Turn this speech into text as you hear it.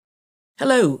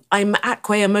Hello, I'm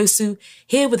Akwe Amosu,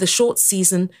 here with a short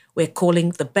season we're calling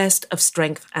The Best of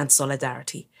Strength and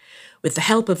Solidarity. With the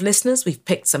help of listeners, we've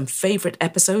picked some favourite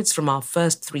episodes from our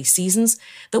first 3 seasons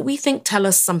that we think tell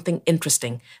us something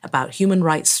interesting about human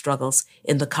rights struggles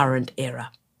in the current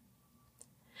era.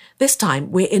 This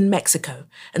time, we're in Mexico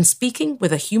and speaking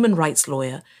with a human rights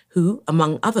lawyer who,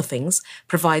 among other things,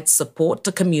 provides support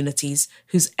to communities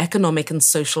whose economic and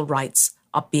social rights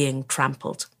are being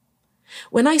trampled.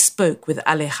 When I spoke with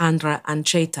Alejandra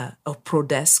Ancheta of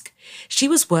Prodesc, she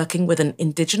was working with an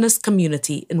indigenous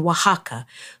community in Oaxaca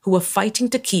who were fighting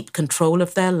to keep control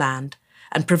of their land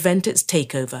and prevent its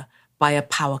takeover by a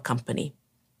power company.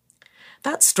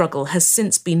 That struggle has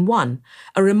since been won,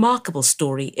 a remarkable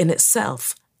story in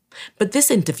itself. But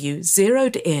this interview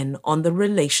zeroed in on the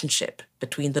relationship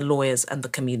between the lawyers and the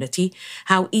community,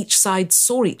 how each side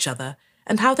saw each other,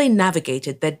 and how they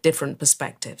navigated their different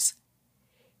perspectives.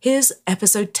 Here's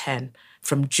episode 10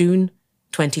 from June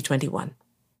 2021.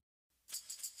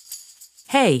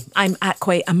 Hey, I'm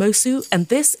Akwe Amosu, and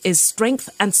this is Strength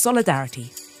and Solidarity.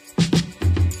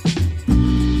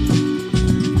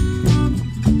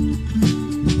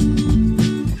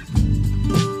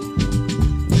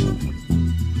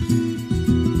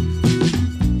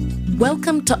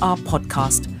 Welcome to our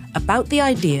podcast about the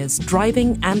ideas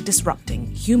driving and disrupting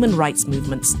human rights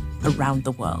movements around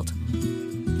the world.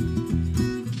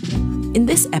 In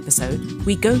this episode,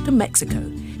 we go to Mexico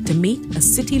to meet a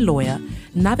city lawyer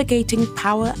navigating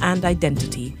power and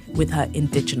identity with her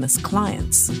indigenous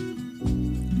clients.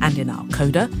 And in our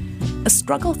coda, a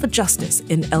struggle for justice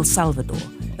in El Salvador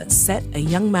that set a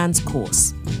young man's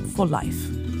course for life.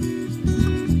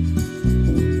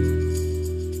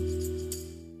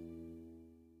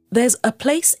 There's a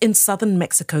place in southern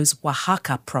Mexico's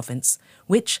Oaxaca province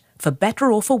which, for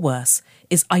better or for worse,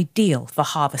 is ideal for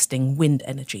harvesting wind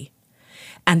energy.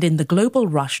 And in the global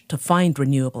rush to find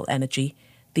renewable energy,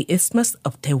 the Isthmus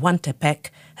of Tehuantepec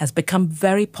has become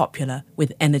very popular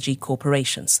with energy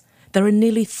corporations. There are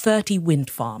nearly 30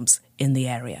 wind farms in the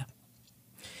area.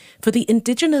 For the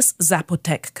indigenous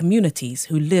Zapotec communities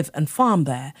who live and farm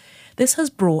there, this has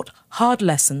brought hard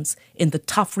lessons in the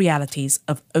tough realities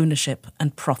of ownership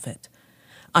and profit.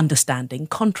 Understanding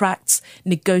contracts,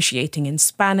 negotiating in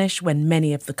Spanish when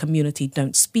many of the community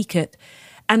don't speak it,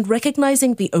 and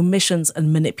recognizing the omissions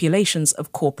and manipulations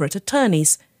of corporate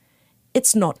attorneys.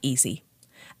 It's not easy.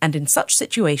 And in such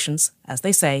situations, as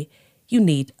they say, you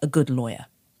need a good lawyer.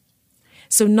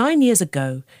 So 9 years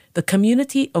ago, the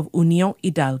community of Unión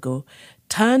Hidalgo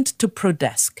turned to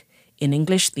Prodesc, in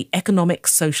English, the Economic,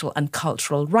 Social and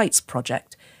Cultural Rights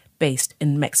Project, based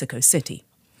in Mexico City,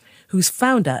 whose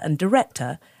founder and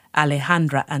director,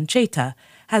 Alejandra Ancheta,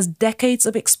 has decades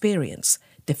of experience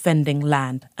defending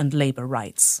land and labour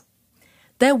rights.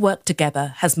 Their work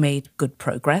together has made good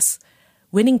progress,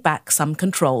 winning back some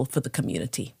control for the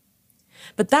community.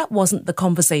 But that wasn't the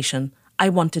conversation I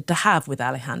wanted to have with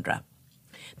Alejandra.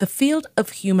 The field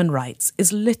of human rights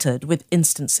is littered with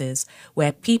instances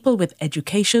where people with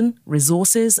education,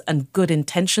 resources and good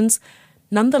intentions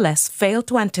nonetheless fail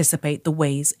to anticipate the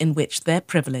ways in which their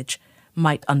privilege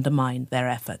might undermine their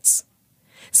efforts.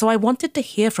 So I wanted to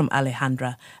hear from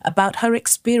Alejandra about her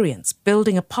experience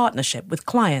building a partnership with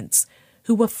clients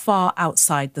who were far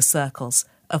outside the circles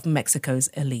of Mexico's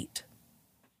elite.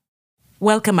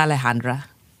 Welcome, Alejandra.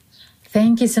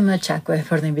 Thank you so much, Akwe,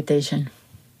 for the invitation.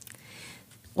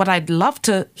 What I'd love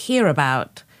to hear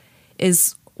about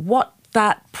is what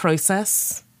that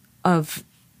process of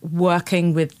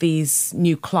working with these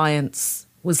new clients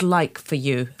was like for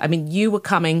you. I mean, you were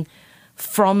coming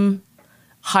from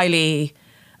highly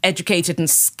educated and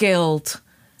skilled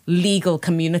legal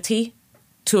community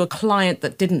to a client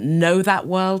that didn't know that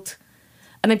world.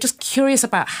 And I'm just curious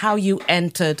about how you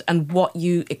entered and what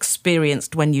you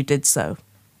experienced when you did so.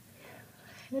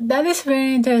 That is a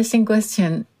very interesting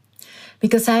question,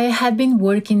 because I had been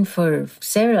working for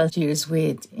several years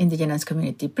with indigenous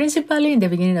community, principally in the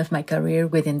beginning of my career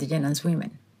with indigenous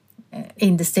women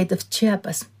in the state of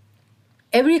Chiapas.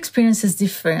 Every experience is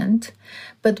different,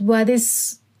 but what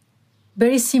is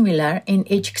very similar in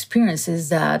each experience is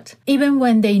that even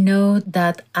when they know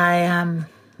that I am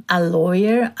a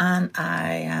lawyer and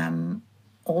I am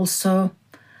also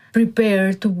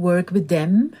prepared to work with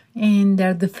them in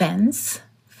their defense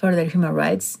for their human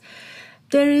rights,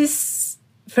 there is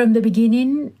from the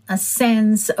beginning a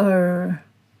sense or,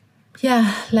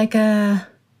 like a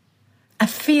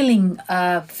feeling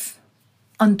of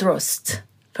untrust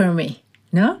for me,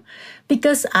 no?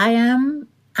 Because I am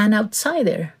an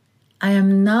outsider. I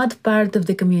am not part of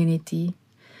the community.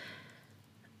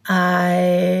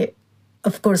 I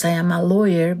of course, I am a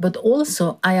lawyer, but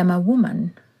also I am a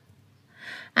woman.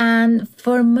 And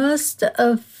for most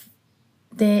of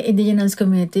the indigenous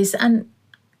communities, and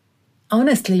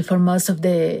honestly, for most of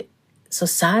the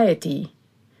society,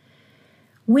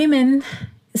 women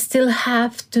still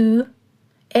have to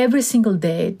every single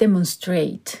day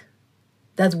demonstrate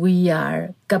that we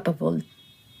are capable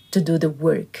to do the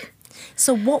work.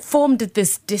 So what form did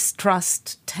this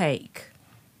distrust take?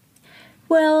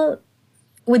 Well,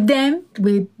 with them,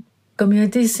 with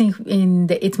communities in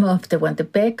the Istmo of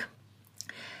Tehuantepec,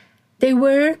 they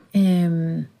were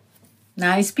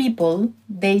nice people.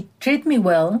 They treat me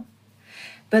well.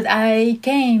 But I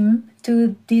came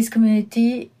to this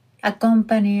community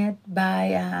accompanied by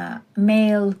a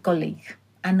male colleague,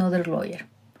 another lawyer.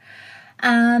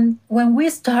 And when we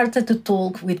started to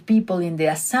talk with people in the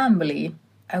assembly,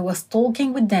 I was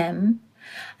talking with them,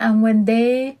 and when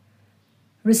they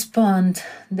respond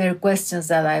their questions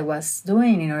that I was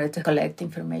doing in order to collect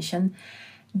information,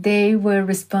 they were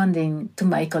responding to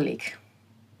my colleague,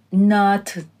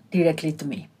 not directly to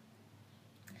me.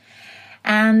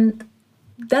 And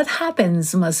that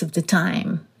happens most of the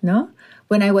time, no?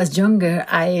 When I was younger,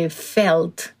 I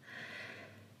felt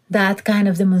that kind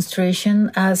of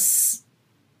demonstration as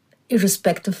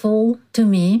irrespectful to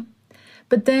me.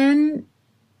 But then,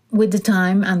 with the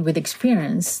time and with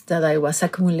experience that I was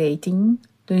accumulating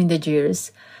during the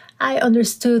years, I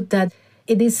understood that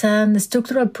it is a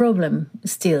structural problem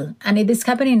still. And it is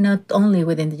happening not only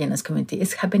within the indigenous community,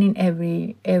 it's happening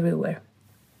everywhere.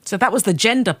 So that was the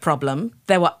gender problem.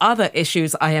 There were other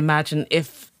issues, I imagine,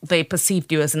 if they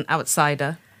perceived you as an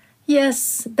outsider.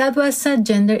 Yes, that was a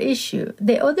gender issue.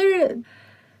 The other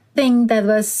thing that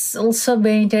was also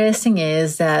very interesting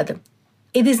is that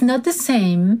it is not the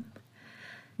same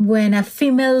when a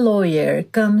female lawyer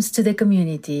comes to the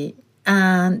community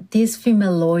and this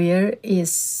female lawyer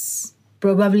is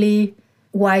probably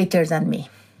whiter than me.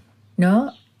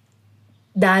 No?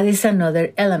 That is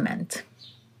another element.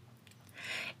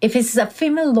 If it's a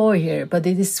female lawyer, but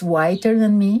it is whiter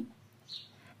than me,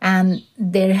 and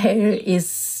their hair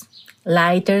is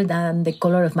lighter than the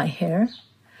color of my hair,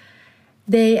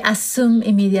 they assume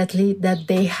immediately that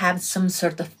they have some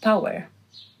sort of power.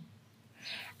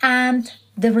 And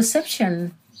the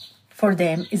reception for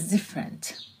them is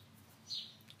different.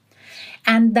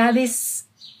 And that is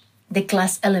the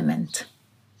class element.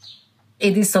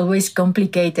 It is always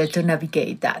complicated to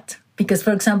navigate that. Because,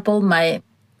 for example, my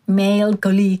male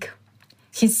colleague,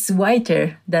 he's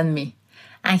whiter than me,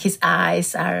 and his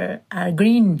eyes are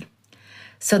green.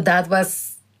 So that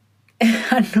was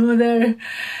another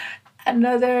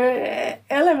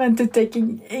element to take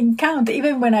in count.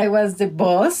 Even when I was the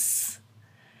boss,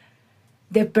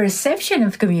 the perception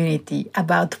of community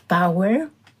about power,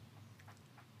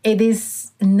 it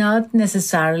is not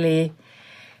necessarily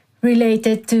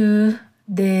related to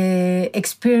the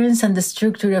experience and the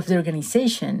structure of the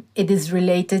organization. It is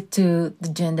related to the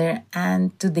gender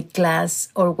and to the class,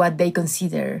 or what they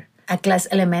consider a class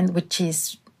element, which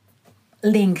is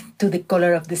linked to the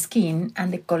color of the skin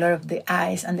and the color of the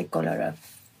eyes and the color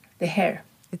of the hair.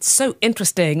 It's so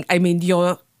interesting. I mean,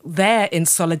 you're there in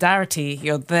solidarity.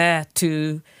 You're there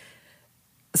to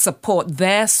support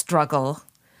their struggle.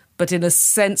 But in a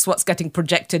sense, what's getting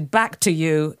projected back to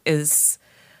you is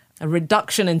a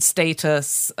reduction in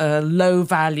status, a low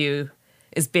value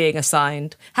is being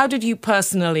assigned. How did you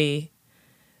personally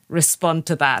respond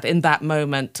to that in that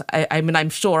moment? I mean,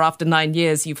 I'm sure after 9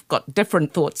 years you've got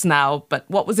different thoughts now, but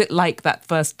what was it like that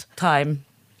first time?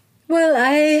 Well,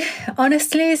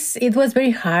 honestly, it was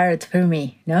very hard for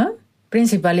me, no?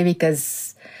 Principally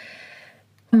because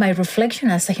my reflection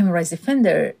as a human rights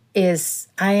defender is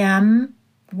I am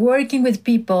working with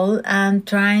people and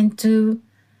trying to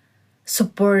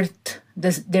support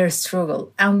their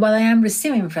struggle. And what I am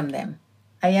receiving from them,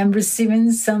 I am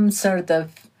receiving some sort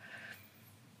of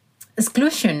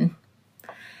exclusion.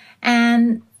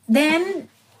 And then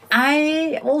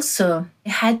I also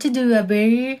had to do a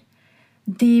very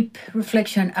deep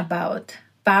reflection about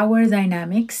power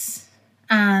dynamics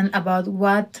and about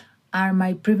what are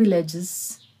my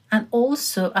privileges, and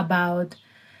also about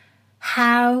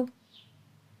how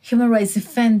human rights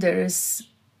defenders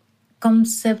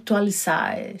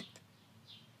conceptualize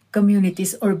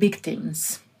communities or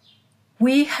victims.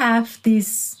 We have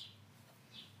this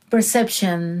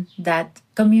perception that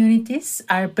communities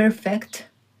are perfect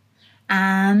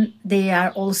and they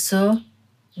are also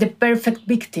the perfect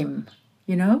victim,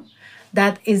 you know?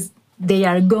 That is, they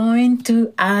are going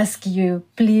to ask you,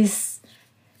 please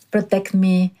protect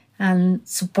me and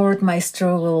support my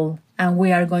struggle, and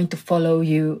we are going to follow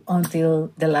you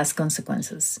until the last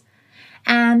consequences.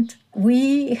 And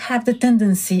we have the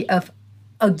tendency of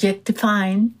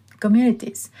objectifying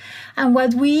communities. And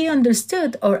what we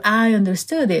understood, or I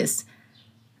understood, is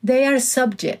they are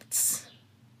subjects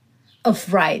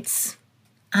of rights,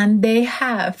 and they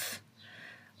have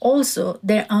also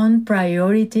their own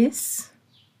priorities,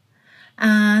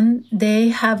 and they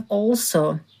have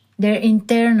also their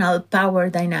internal power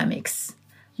dynamics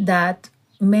that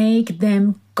make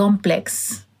them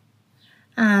complex,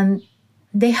 and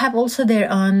they have also their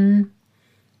own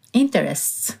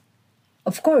interests.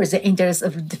 Of course, the interest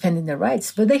of defending their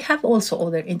rights, but they have also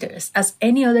other interests as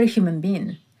any other human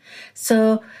being.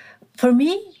 So for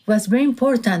me, it was very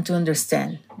important to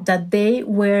understand that they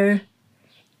were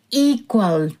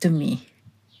equal to me.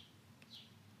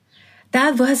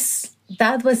 That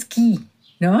was key,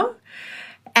 no?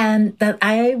 And that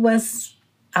I was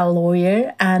a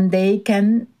lawyer and they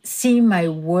can see my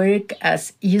work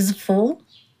as useful,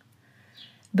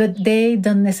 but they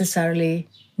don't necessarily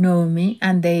know me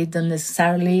and they don't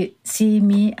necessarily see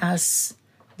me as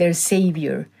their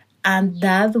savior. And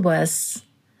that was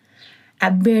a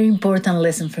very important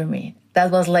lesson for me. That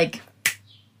was like,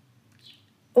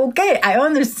 okay, I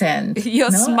understand. You're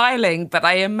smiling, but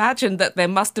I imagine that there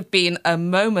must have been a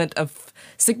moment of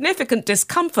significant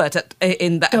discomfort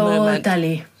in that moment.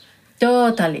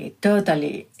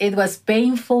 Totally. It was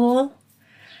painful.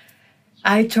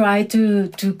 I tried to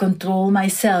control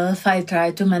myself. I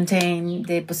tried to maintain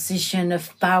the position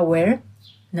of power,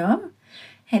 no?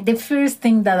 And the first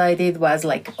thing that I did was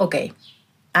like, okay,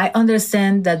 I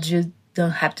understand that you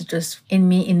don't have to trust in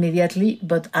me immediately,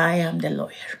 but I am the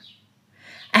lawyer.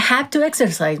 I have to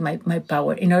exercise my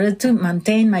power in order to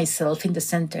maintain myself in the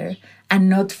center and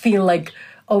not feel like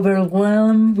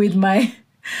overwhelmed with my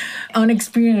own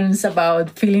experience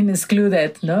about feeling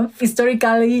excluded, no?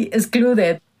 Historically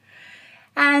excluded.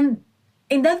 And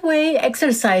in that way,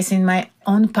 exercising my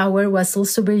own power was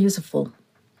also very useful.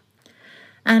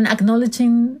 And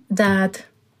acknowledging that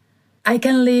I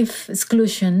can live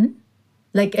exclusion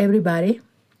like everybody,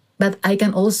 but I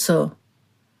can also,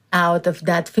 out of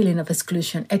that feeling of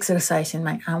exclusion, exercising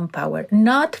my own power,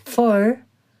 not for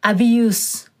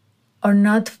abuse or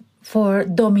not for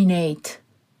dominate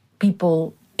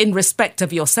people. In respect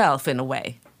of yourself, in a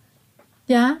way.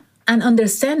 Yeah, and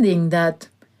understanding that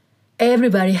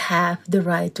everybody have the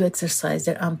right to exercise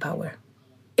their own power.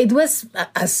 It was,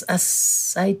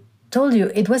 as I told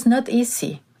you, it was not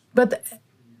easy. But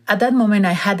at that moment,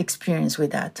 I had experience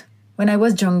with that. When I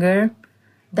was younger,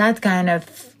 that kind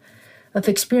of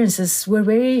experiences were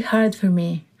very hard for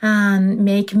me and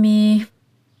make me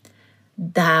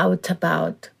doubt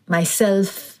about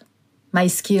myself, my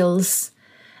skills,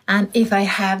 and if I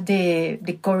have the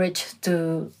courage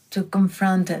to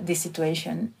confront the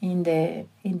situation in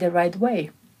the right way.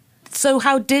 So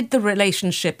how did the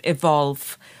relationship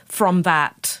evolve from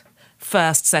that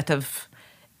first set of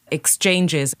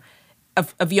exchanges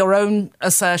of your own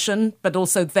assertion, but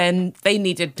also then they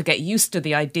needed to get used to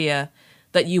the idea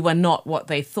that you were not what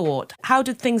they thought? How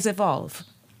did things evolve?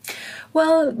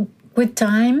 Well, with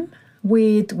time,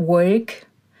 with work,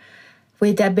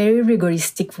 with a very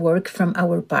rigoristic work from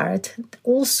our part.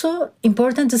 Also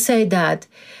important to say that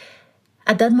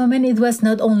at that moment, it was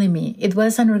not only me. It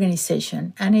was an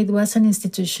organization and it was an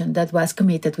institution that was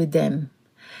committed with them.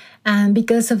 And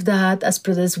because of that, as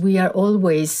Prodes, we are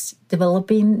always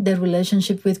developing the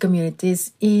relationship with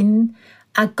communities in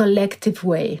a collective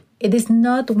way. It is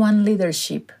not one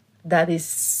leadership that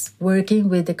is working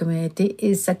with the community.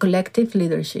 It's a collective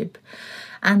leadership.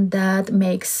 And that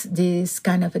makes this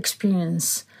kind of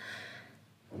experience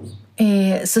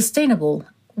sustainable.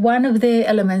 One of the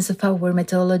elements of our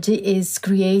methodology is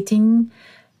creating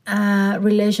a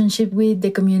relationship with the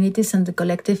communities and the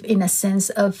collective in a sense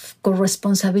of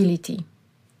co-responsibility.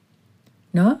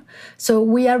 No? So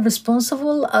we are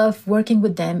responsible of working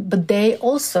with them, but they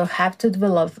also have to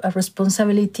develop a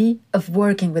responsibility of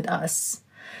working with us.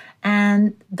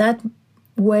 And that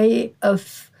way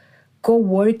of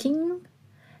co-working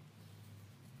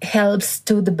helps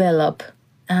to develop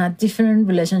a different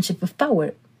relationship of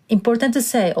power. Important to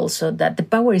say also that the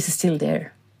power is still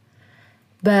there.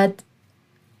 But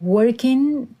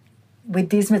working with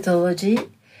this methodology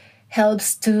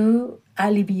helps to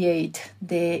alleviate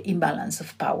the imbalance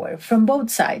of power from both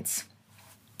sides.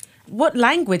 What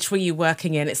language were you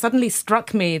working in? It suddenly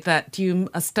struck me that you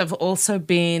must have also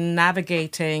been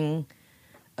navigating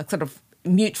a sort of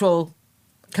mutual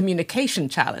communication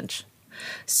challenge.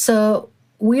 So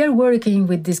we are working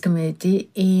with this community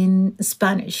in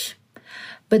Spanish.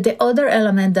 But the other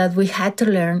element that we had to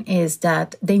learn is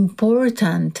that the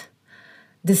important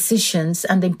decisions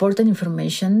and the important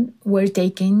information were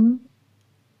taken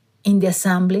in the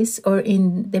assemblies or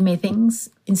in the meetings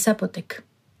in Zapotec.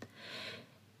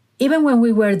 Even when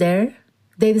we were there,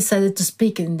 they decided to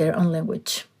speak in their own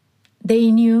language.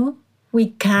 They knew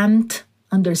we can't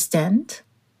understand,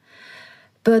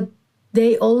 but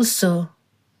they also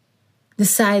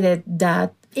decided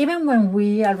that even when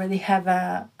we already have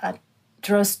a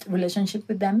trust relationship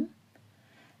with them,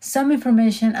 some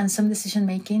information and some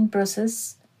decision-making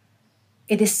process,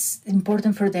 it is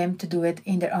important for them to do it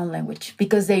in their own language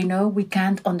because they know we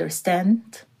can't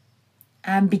understand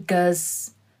and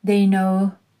because they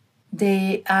know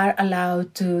they are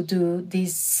allowed to do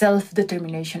this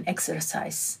self-determination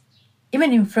exercise,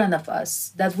 even in front of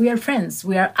us, that we are friends,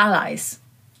 we are allies.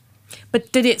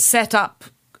 But did it set up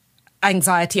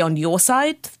anxiety on your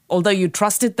side? Although you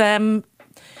trusted them,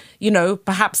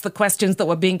 perhaps the questions that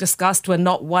were being discussed were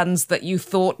not ones that you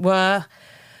thought were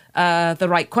the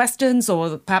right questions,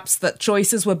 or perhaps that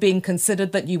choices were being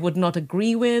considered that you would not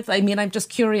agree with. I mean, I'm just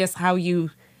curious how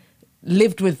you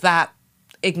lived with that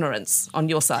ignorance on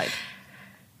your side.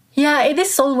 Yeah, it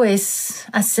is always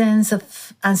a sense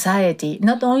of anxiety,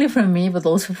 not only from me, but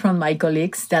also from my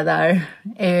colleagues that are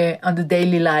on the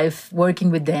daily life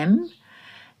working with them,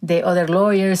 the other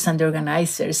lawyers and the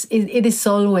organizers. It is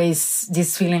always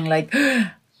this feeling like,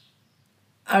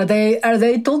 are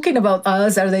they talking about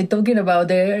us? Are they talking about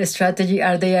their strategy?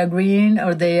 Are they agreeing,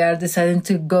 or they are deciding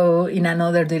to go in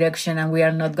another direction and we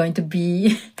are not going to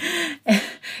be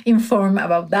informed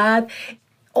about that?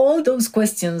 All those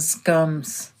questions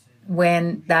comes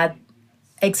when that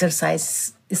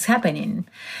exercise is happening.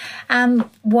 And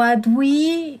what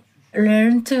we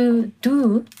learn to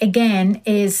do again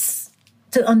is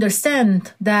to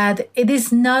understand that it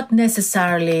is not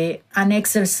necessarily an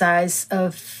exercise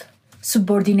of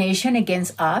subordination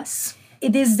against us.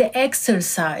 It is the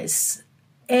exercise,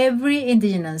 every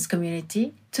indigenous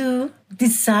community, to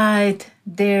decide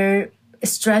their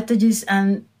strategies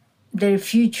and their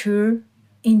future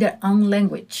in their own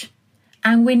language.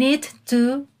 And we need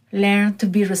to learn to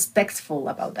be respectful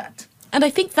about that. And I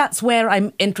think that's where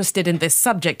I'm interested in this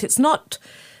subject. It's not,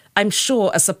 I'm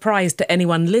sure, a surprise to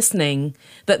anyone listening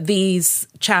that these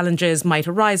challenges might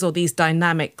arise or these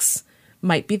dynamics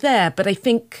might be there. But I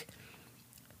think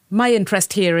my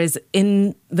interest here is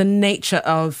in the nature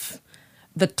of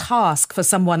the task for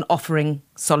someone offering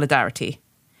solidarity.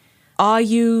 Are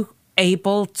you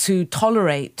able to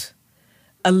tolerate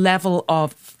a level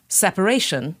of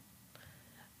separation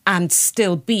and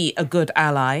still be a good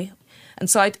ally? And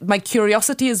so my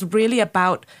curiosity is really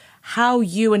about how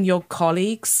you and your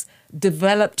colleagues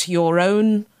developed your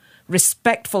own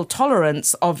respectful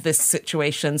tolerance of this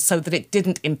situation so that it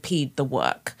didn't impede the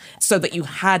work, so that you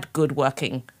had good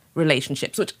working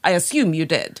relationships, which I assume you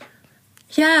did.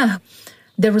 Yeah.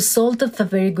 The result of a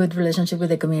very good relationship with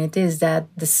the community is that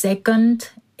the second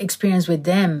experience with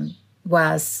them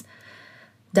was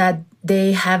that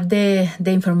they have the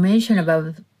information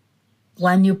about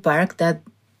one new park that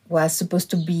was supposed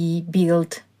to be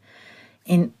built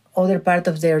in other part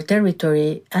of their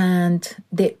territory. And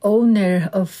the owner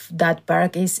of that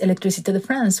park is Électricité de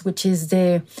France, which is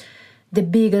the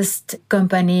biggest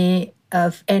company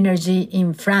of energy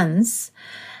in France.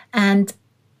 And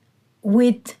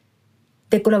with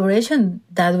the collaboration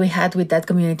that we had with that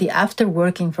community after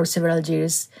working for several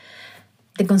years,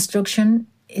 the construction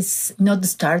is not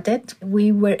started.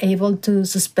 We were able to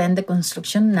suspend the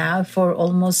construction now for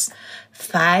almost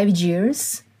 5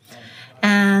 years.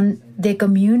 And the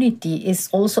community is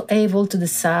also able to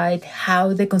decide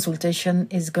how the consultation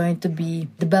is going to be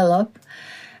developed.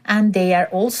 And they are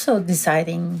also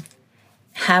deciding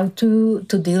how to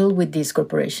deal with this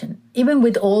corporation. Even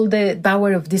with all the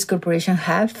power of this corporation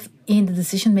have in the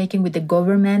decision-making with the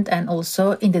government and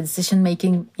also in the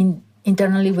decision-making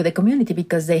internally with the community,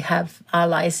 because they have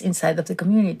allies inside of the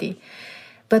community.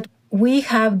 But we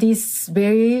have this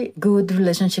very good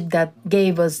relationship that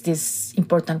gave us this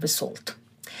important result.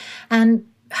 And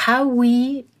how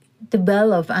we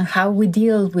develop and how we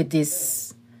deal with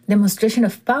this demonstration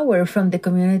of power from the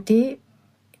community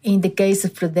in the case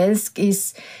of Prodelsk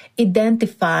is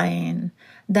identifying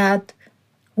that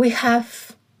we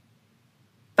have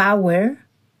power,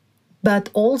 but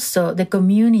also the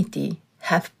community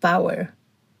have power.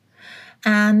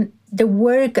 And the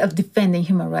work of defending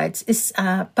human rights is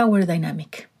a power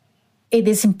dynamic. It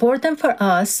is important for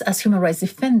us as human rights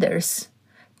defenders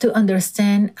to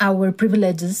understand our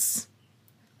privileges,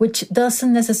 which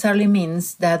doesn't necessarily mean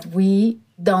that we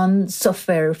don't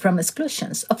suffer from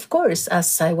exclusions. Of course,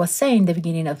 as I was saying in the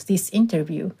beginning of this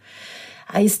interview,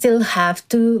 I still have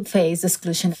to face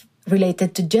exclusion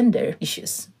related to gender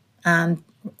issues and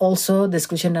also the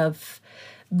exclusion of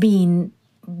being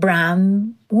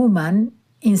brown woman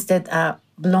instead a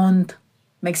blonde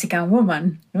Mexican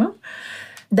woman. No?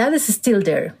 That is still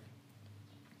there.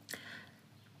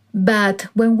 But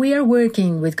when we are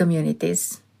working with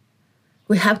communities,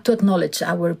 we have to acknowledge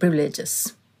our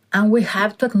privileges. And we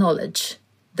have to acknowledge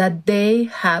that they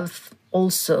have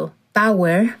also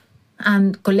power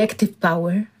and collective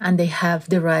power, and they have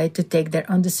the right to take their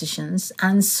own decisions.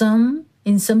 And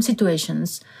in some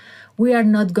situations, we are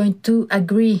not going to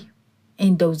agree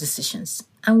in those decisions.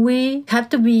 And we have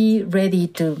to be ready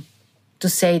to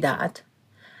say that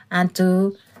and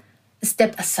to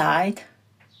step aside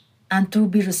and to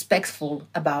be respectful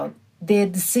about the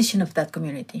decision of that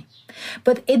community.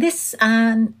 But it is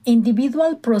an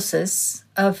individual process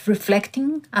of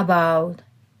reflecting about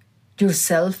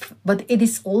yourself, but it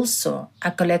is also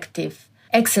a collective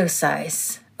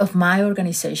exercise of my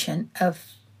organization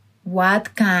of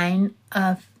what kind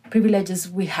of privileges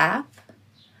we have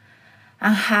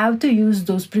and how to use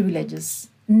those privileges,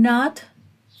 not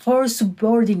for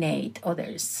subordinate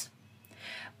others,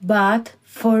 but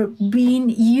for being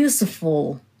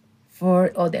useful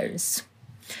for others.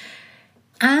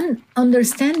 And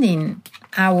understanding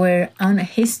our own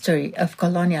history of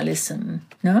colonialism,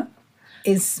 no,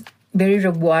 is very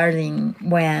rewarding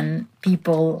when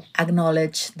people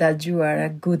acknowledge that you are a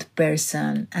good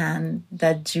person and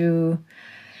that you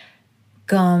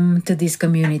come to these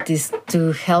communities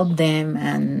to help them,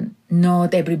 and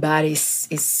not everybody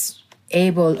is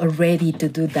able or ready to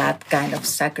do that kind of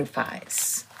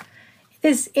sacrifice.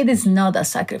 It is not a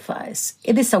sacrifice.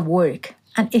 It is a work,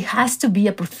 and it has to be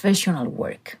a professional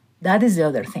work. That is the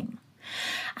other thing.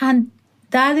 And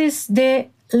that is the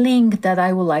link that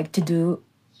I would like to do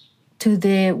to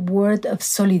the word of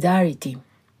solidarity.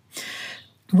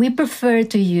 We prefer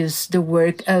to use the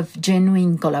word of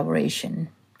genuine collaboration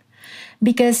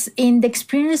because in the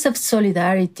experience of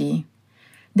solidarity,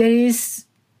 there is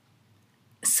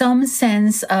some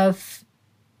sense of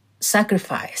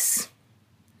sacrifice,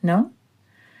 no?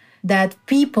 That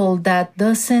people that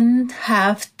doesn't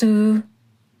have to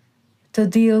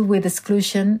deal with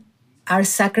exclusion are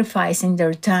sacrificing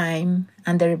their time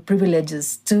and their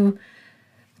privileges to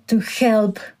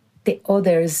help the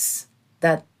others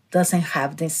that doesn't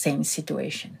have the same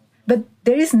situation. But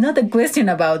there is not a question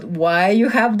about why you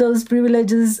have those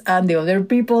privileges and the other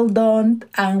people don't,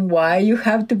 and why you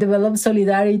have to develop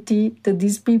solidarity to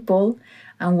these people,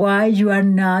 and why you are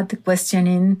not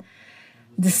questioning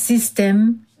the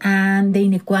system and the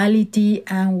inequality,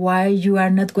 and why you are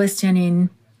not questioning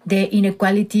the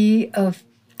inequality of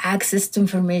access to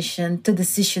information, to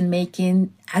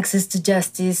decision-making, access to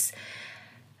justice,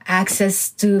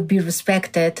 access to be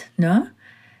respected, no?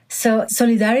 So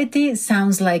solidarity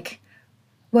sounds like,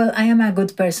 well, I am a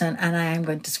good person and I am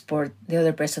going to support the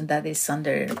other person that is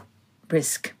under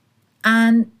risk.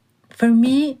 And for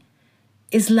me,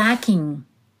 it's lacking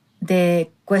the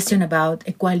question about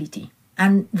equality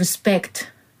and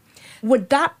respect. Would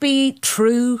that be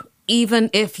true even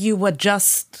if you were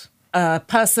just a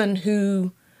person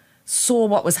who saw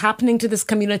what was happening to this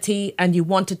community and you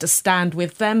wanted to stand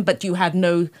with them, but you had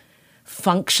no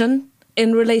function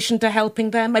in relation to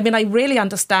helping them? I mean, I really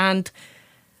understand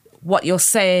what you're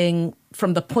saying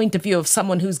from the point of view of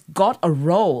someone who's got a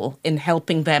role in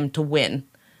helping them to win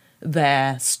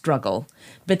their struggle.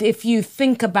 But if you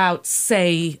think about,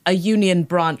 say, a union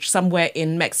branch somewhere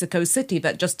in Mexico City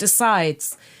that just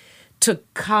decides to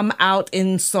come out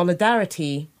in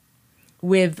solidarity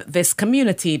with this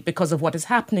community because of what is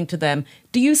happening to them,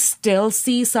 do you still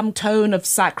see some tone of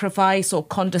sacrifice or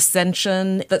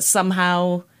condescension that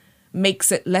somehow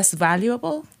makes it less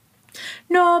valuable?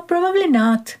 No, probably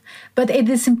not. But it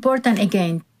is important,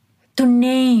 again, to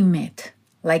name it.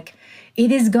 Like,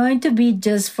 it is going to be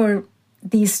just for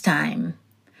this time.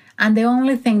 And the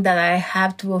only thing that I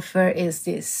have to offer is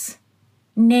this.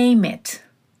 Name it.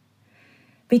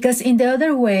 Because in the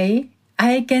other way,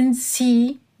 I can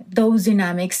see those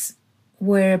dynamics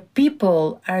where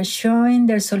people are showing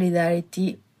their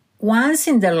solidarity once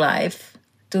in their life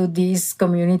to this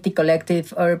community,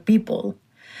 collective, or people.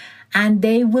 And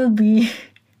they will be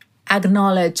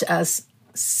acknowledged as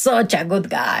such a good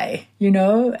guy, you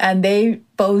know, and they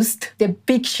post the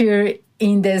picture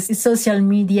in the social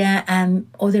media and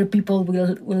other people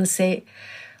will say,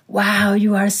 wow,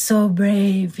 you are so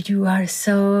brave, you are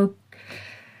so,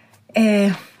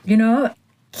 you know,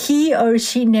 he or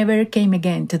she never came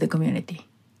again to the community,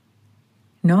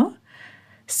 no?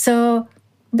 So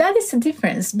that is the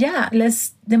difference. Yeah,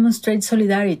 let's demonstrate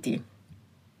solidarity.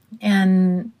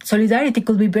 And solidarity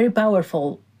could be very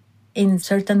powerful in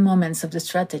certain moments of the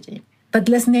strategy. But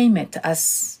let's name it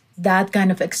as that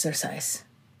kind of exercise.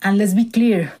 And let's be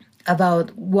clear,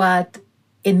 about what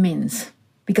it means.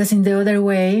 Because in the other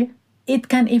way, it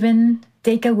can even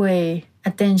take away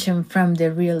attention from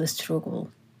the real struggle.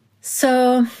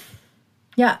 So,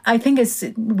 yeah, I think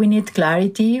we need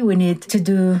clarity. We need to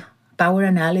do power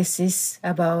analysis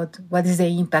about what is the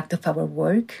impact of our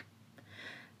work.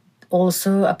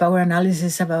 Also, a power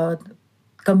analysis about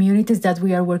communities that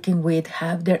we are working with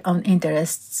have their own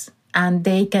interests, and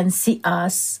they can see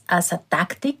us as a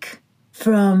tactic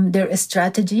from their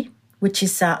strategy, which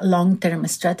is a long-term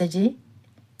strategy,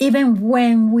 even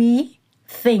when we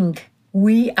think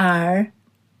we are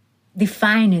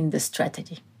defining the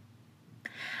strategy.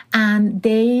 And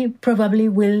they probably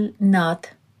will not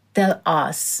tell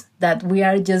us that we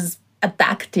are just a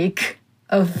tactic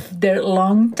of their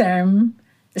long-term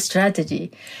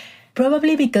strategy.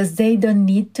 Probably because they don't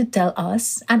need to tell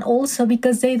us, and also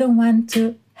because they don't want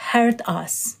to hurt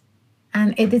us.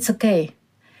 And it is okay.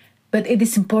 But it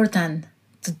is important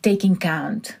to take in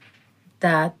account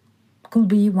that could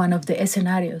be one of the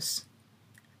scenarios.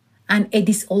 And it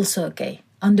is also okay.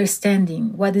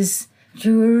 Understanding what is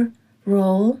your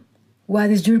role, what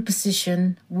is your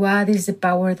position, what is the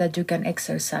power that you can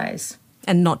exercise.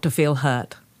 And not to feel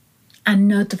hurt. And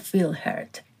not to feel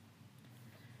hurt.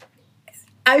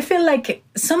 I feel like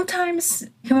sometimes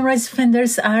human rights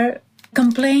defenders are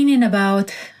complaining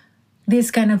about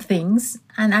these kind of things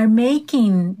and are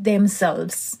making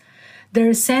themselves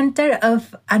the center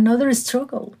of another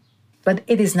struggle. But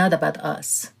it is not about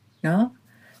us, no?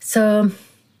 So,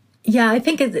 yeah, I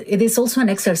think it is also an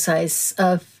exercise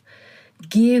of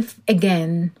give,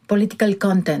 again, political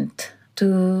content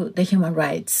to the human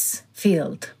rights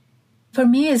field. For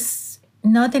me, it's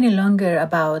not any longer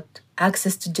about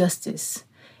access to justice.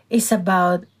 It's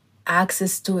about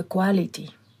access to equality.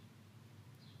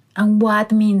 And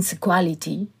what means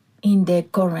equality in the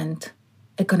current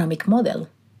economic model?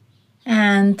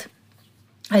 And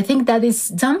I think that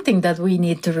is something that we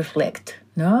need to reflect,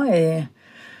 no?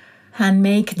 And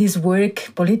make this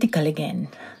work political again.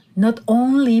 Not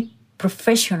only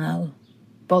professional,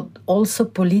 but also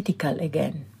political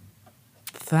again.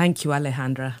 Thank you,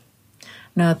 Alejandra.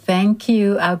 No, thank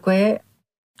you, Agüe.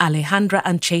 Alejandra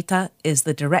Ancheta is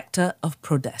the director of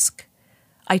Prodesk.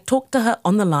 I talked to her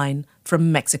on the line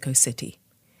from Mexico City.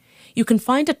 You can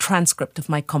find a transcript of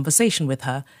my conversation with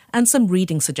her and some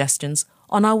reading suggestions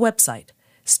on our website,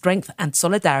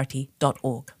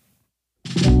 strengthandsolidarity.org.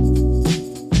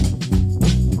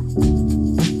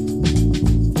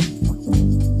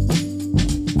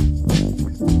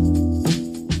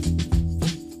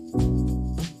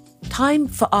 Time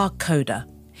for our coda,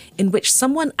 in which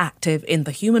someone active in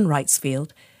the human rights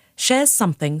field shares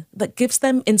something that gives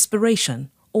them inspiration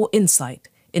or insight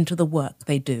into the work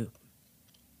they do.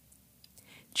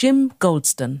 Jim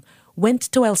Goldston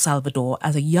went to El Salvador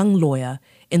as a young lawyer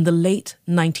in the late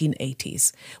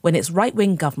 1980s, when its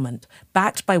right-wing government,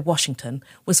 backed by Washington,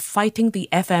 was fighting the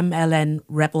FMLN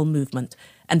rebel movement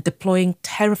and deploying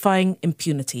terrifying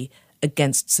impunity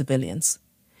against civilians.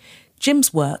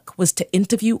 Jim's work was to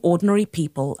interview ordinary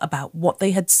people about what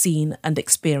they had seen and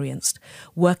experienced,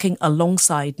 working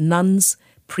alongside nuns,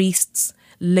 priests,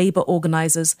 labour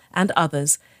organisers and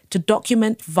others to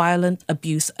document violent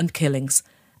abuse and killings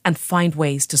and find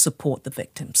ways to support the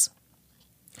victims.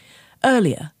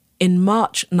 Earlier, in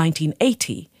March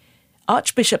 1980,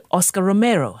 Archbishop Oscar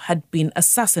Romero had been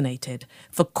assassinated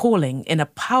for calling in a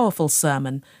powerful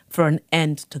sermon for an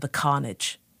end to the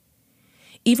carnage.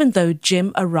 Even though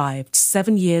Jim arrived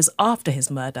 7 years after his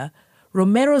murder,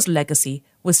 Romero's legacy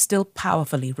was still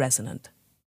powerfully resonant.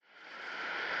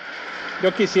 Yo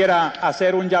quisiera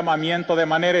hacer un llamamiento de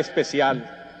manera especial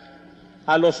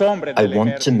a los hombres del I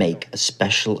want to ejército. make a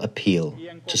special appeal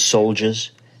to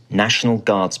soldiers, National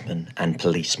Guardsmen and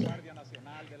policemen.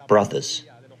 Brothers,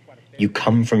 you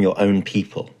come from your own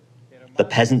people. The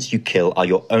peasants you kill are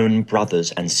your own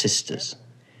brothers and sisters.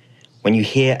 When you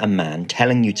hear a man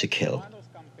telling you to kill,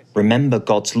 remember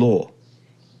God's law.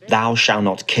 Thou shalt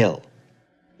not kill.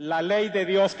 La ley de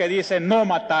Dios que dice no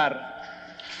matar.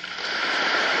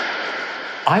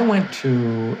 I went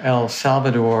to El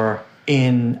Salvador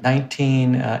in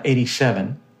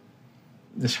 1987.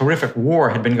 This horrific war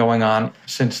had been going on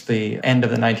since the end of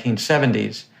the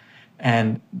 1970s,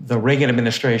 and the Reagan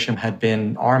administration had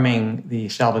been arming the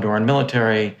Salvadoran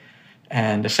military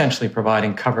and essentially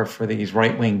providing cover for these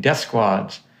right-wing death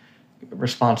squads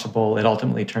responsible, it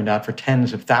ultimately turned out, for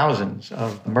tens of thousands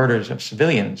of murders of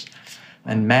civilians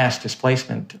and mass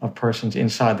displacement of persons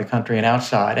inside the country and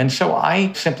outside. And so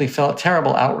I simply felt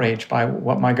terrible outrage by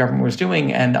what my government was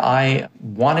doing, and I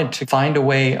wanted to find a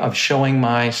way of showing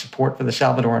my support for the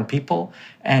Salvadoran people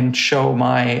and show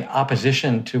my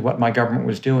opposition to what my government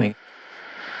was doing.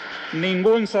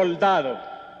 Ningún soldado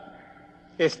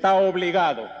está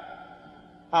obligado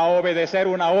a obedecer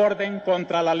una orden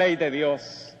contra la ley de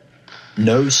Dios.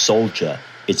 No soldier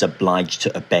is obliged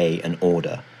to obey an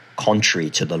order contrary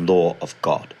to the law of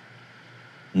God.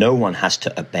 No one has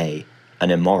to obey an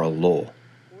immoral law.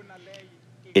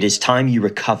 It is time you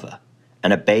recover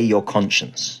and obey your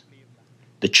conscience.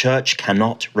 The Church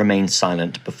cannot remain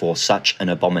silent before such an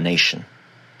abomination.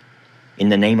 In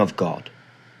the name of God,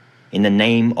 in the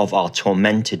name of our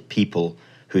tormented people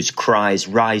whose cries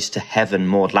rise to heaven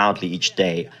more loudly each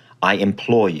day, I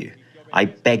implore you, I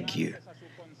beg you,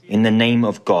 in the name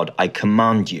of God, I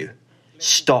command you,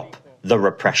 stop the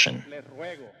repression.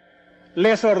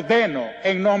 Les ordeno,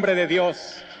 en nombre de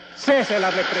Dios, cese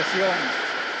la represión.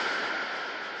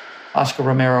 Oscar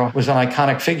Romero was an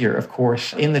iconic figure, of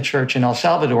course, in the church in El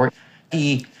Salvador.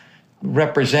 He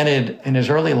represented, in his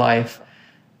early life,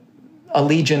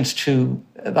 allegiance to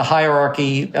the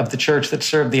hierarchy of the church that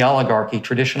served the oligarchy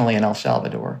traditionally in El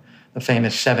Salvador, the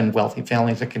famous 7 wealthy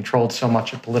families that controlled so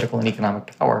much of political and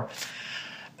economic power.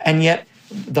 And yet,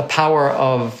 the power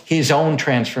of his own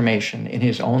transformation in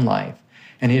his own life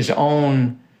and his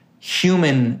own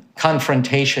human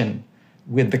confrontation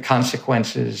with the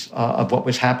consequences of what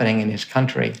was happening in his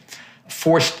country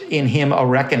forced in him a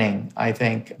reckoning, I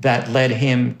think, that led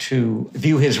him to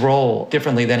view his role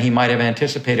differently than he might have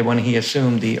anticipated when he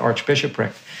assumed the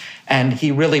archbishopric. And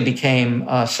he really became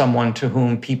someone to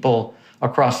whom people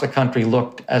across the country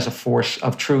looked as a force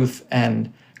of truth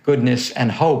and goodness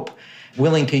and hope,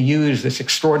 willing to use this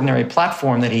extraordinary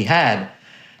platform that he had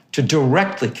to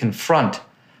directly confront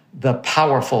the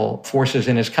powerful forces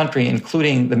in his country,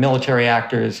 including the military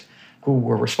actors who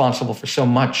were responsible for so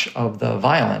much of the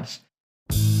violence.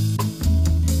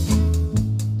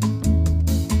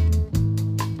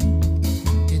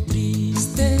 Qué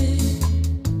triste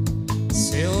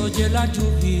se oye la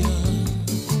lluvia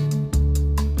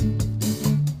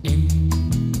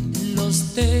en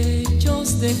los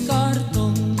techos de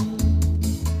cartón.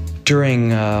 During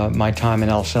my time in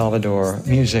El Salvador,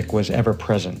 music was ever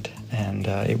present. And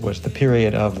it was the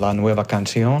period of La Nueva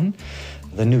Canción,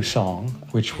 the new song,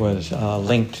 which was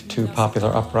linked to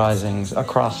popular uprisings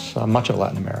across much of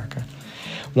Latin America.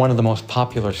 One of the most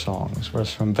popular songs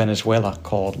was from Venezuela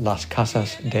called Las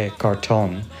Casas de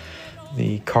Cartón,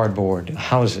 the cardboard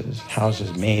houses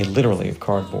made literally of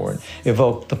cardboard,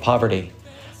 evoked the poverty,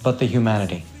 but the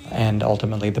humanity, and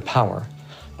ultimately the power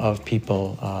of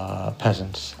people,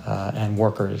 peasants and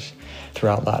workers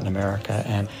throughout Latin America.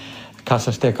 And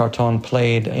Casas de Cartón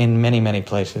played in many, many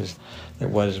places. It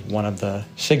was one of the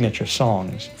signature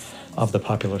songs of the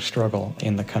popular struggle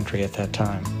in the country at that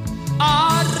time.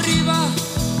 Arriba,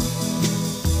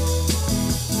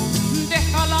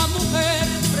 deja la mujer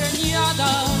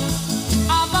preñada,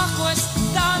 abajo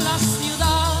está la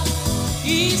ciudad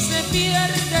y se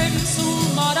pierde en su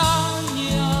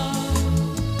maraña.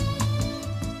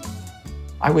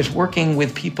 I was working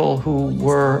with people who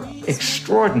were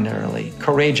extraordinarily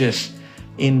courageous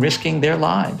in risking their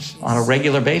lives on a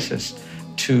regular basis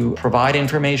to provide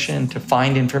information, to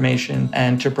find information,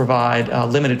 and to provide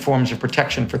limited forms of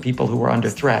protection for people who were under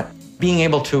threat. Being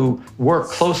able to work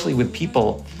closely with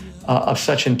people of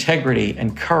such integrity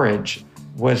and courage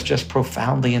was just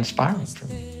profoundly inspiring for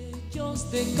me.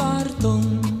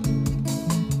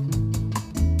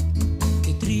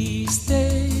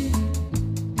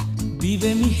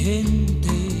 Vive mi gente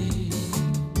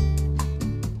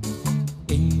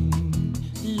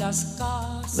en las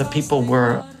casas. The people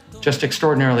were just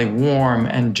extraordinarily warm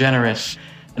and generous.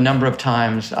 A number of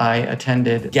times I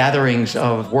attended gatherings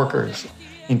of workers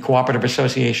in cooperative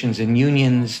associations and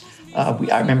unions.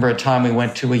 I remember a time we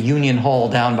went to a union hall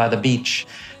down by the beach,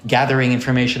 gathering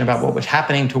information about what was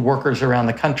happening to workers around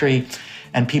the country,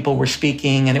 and people were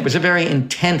speaking, and it was a very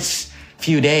intense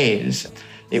few days.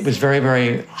 It was very,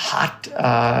 very hot.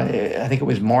 I think it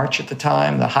was March at the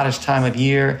time, the hottest time of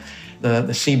year.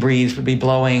 The sea breeze would be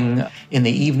blowing in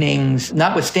the evenings.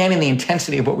 Notwithstanding the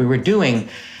intensity of what we were doing,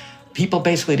 people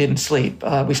basically didn't sleep.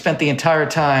 We spent the entire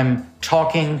time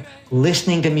talking,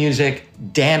 listening to music,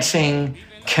 dancing,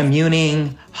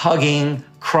 communing, hugging,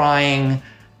 crying.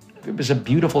 It was a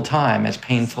beautiful time, as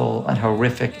painful and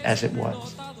horrific as it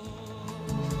was.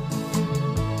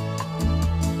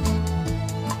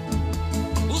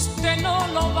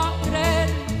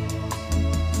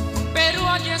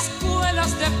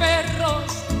 De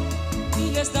perros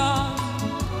y les da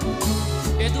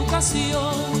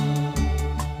educación.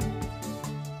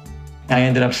 I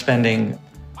ended up spending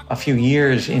a few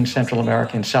years in Central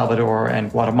America, in Salvador and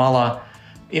Guatemala,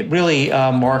 it really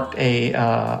marked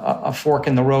a fork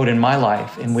in the road in my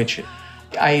life, in which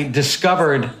I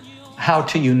discovered how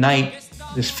to unite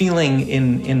this feeling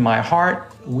in my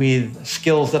heart with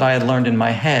skills that I had learned in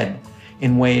my head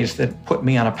in ways that put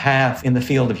me on a path in the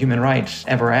field of human rights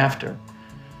ever after.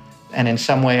 And in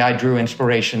some way, I drew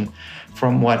inspiration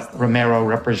from what Romero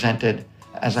represented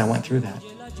as I went through that.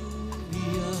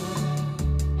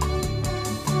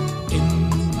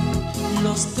 En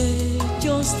los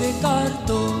techos de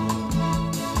cartón,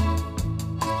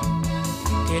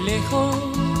 que lejos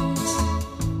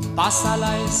pasa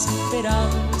la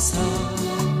esperanza.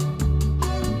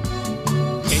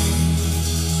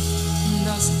 En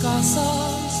las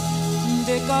casas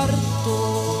de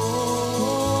cartón.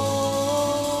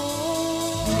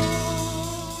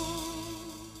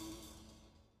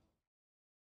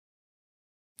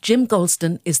 Jim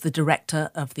Golston is the director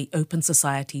of the Open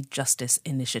Society Justice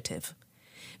Initiative.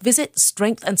 Visit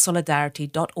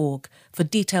strengthandsolidarity.org for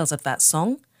details of that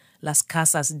song, Las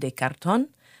Casas de Cartón,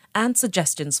 and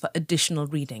suggestions for additional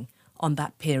reading on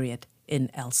that period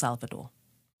in El Salvador.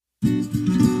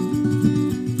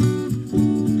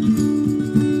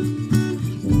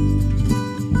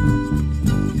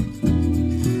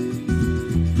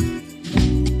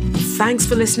 Thanks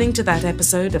for listening to that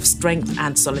episode of Strength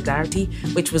and Solidarity,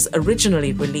 which was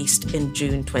originally released in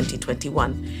June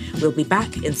 2021. We'll be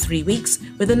back in 3 weeks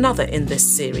with another in this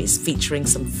series featuring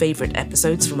some favourite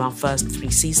episodes from our first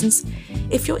 3 seasons.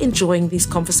 If you're enjoying these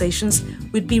conversations,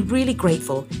 we'd be really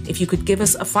grateful if you could give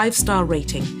us a 5-star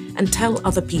rating and tell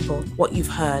other people what you've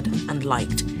heard and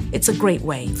liked. It's a great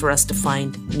way for us to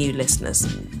find new listeners.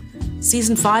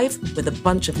 Season 5, with a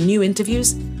bunch of new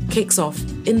interviews, kicks off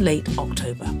in late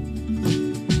October.